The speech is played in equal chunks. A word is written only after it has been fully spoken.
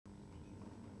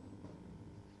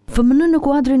FMN në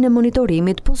kuadrin e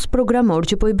monitorimit post-programor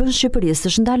që po i bën Shqipërisë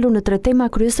është ndalur në 3 tema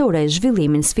kryesore: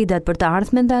 zhvillimin, sfidat për të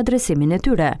ardhmen dhe adresimin e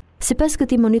tyre. Sipas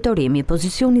këtij monitorimi,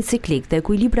 pozicioni ciklik dhe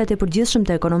ekuilibrat e përgjithshëm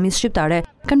të ekonomisë shqiptare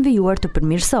kanë vijuar të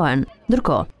përmirësohen.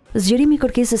 Ndërkohë, zgjerimi i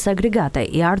kërkesës agregate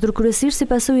i ardhur kryesisht si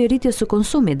pasojë e rritjes së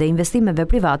konsumit dhe investimeve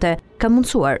private ka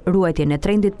mundsuar ruajtjen e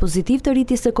trendit pozitiv të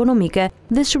rritjes ekonomike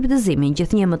dhe shfrytëzimin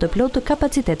gjithnjë më të plotë të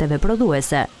kapaciteteve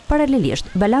prodhuese. Paralelisht,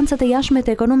 balancat e jashtme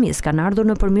të ekonomisë kanë ardhur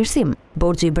në përmirësim,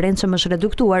 borxhi i brendshëm është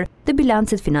reduktuar dhe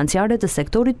bilancet financiare të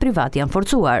sektorit privat janë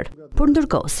forcuar. Por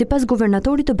ndërkohë, sipas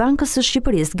Guvernatorit të Bankës së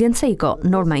Shqipërisë, Gent Sejko,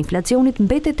 norma e inflacionit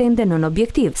mbetet ende nën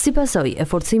objektiv, si pasojë e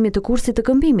forcimit të kursit të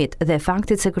këmbimit dhe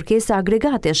faktit se kërkesa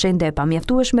agregate është ende e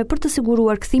pamjaftueshme për të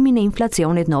siguruar kthimin e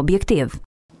inflacionit në objektiv.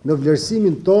 Në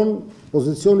vlerësimin ton,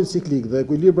 pozicioni ciklik dhe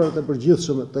ekuilibrat e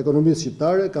përgjithshëm të ekonomisë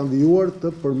shqiptare kanë vijuar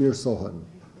të përmirësohen.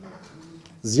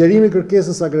 Zgjerimi i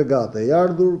kërkesës agregate i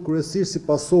ardhur kryesisht si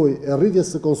pasojë e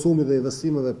rritjes së konsumit dhe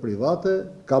investimeve private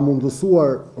ka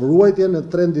mundësuar ruajtjen e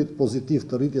trendit pozitiv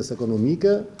të rritjes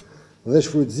ekonomike dhe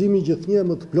shfrytëzimin gjithnjë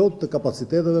më të plotë të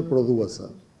kapaciteteve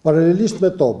prodhuese. Paralelisht me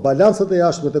to, balancat e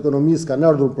jashtme të ekonomisë kanë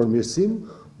ardhur në përmirësim,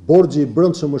 borxhi i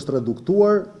brendshëm është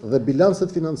reduktuar dhe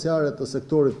bilancet financiare të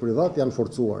sektorit privat janë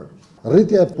forcuar.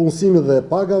 Rritja e punësimit dhe e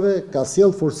pagave ka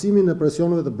sjellë forcimin e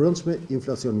presioneve të brendshme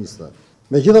inflacioniste.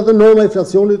 Megjithatë, norma e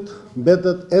inflacionit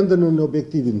mbetet ende në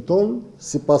objektivin ton,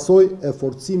 si pasojë e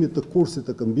forcimit të kursit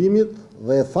të këmbimit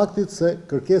dhe e faktit se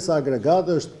kërkesa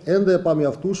agregate është ende e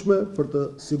pamjaftueshme për të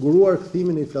siguruar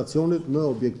kthimin e inflacionit në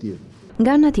objektiv.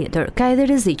 Nga ana tjetër, ka edhe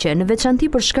rreziqe, në veçanti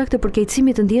për shkak të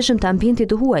përkeqësimit të ndjeshëm të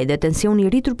ambientit të huaj dhe tensioni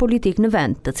i rritur politik në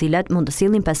vend, të cilat mund të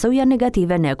sillin pasoja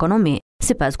negative në ekonomi.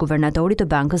 Sipas Guvernatorit të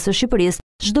Bankës së Shqipërisë,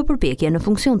 çdo përpjekje në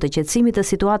funksion të qetësimit të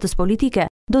situatës politike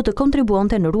do të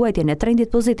kontribuonte në ruajtjen e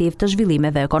trendit pozitiv të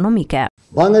zhvillimeve ekonomike.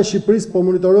 Banka e Shqipërisë po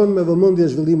monitoron me vëmendje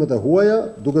zhvillimet e huaja,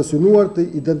 duke synuar të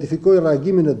identifikojë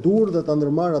reagimin e dur dhe ta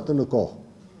ndërmarrë atë në kohë.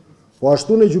 Po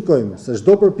ashtu ne gjykojmë se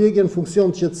çdo përpjekje në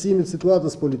funksion të qetësimit të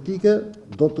situatës politike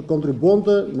do të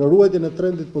kontribuonte në ruajtjen e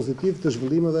trendit pozitiv të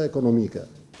zhvillimeve ekonomike.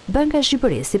 Banka e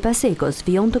Shqipërisë, sipas Sejkos,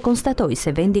 vijon të konstatojë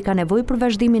se vendi ka nevojë për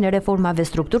vazhdimin e reformave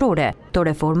strukturore. Këto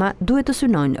reforma duhet të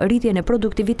synojnë rritjen e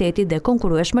produktivitetit dhe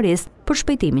konkurrueshmërisë, për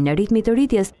shpejtimin e ritmit të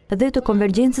rritjes dhe të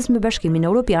konvergjencës me Bashkimin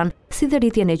Evropian, si dhe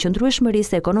rritjen e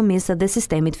qëndrueshmërisë së ekonomisë dhe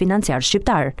sistemit financiar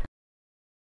shqiptar.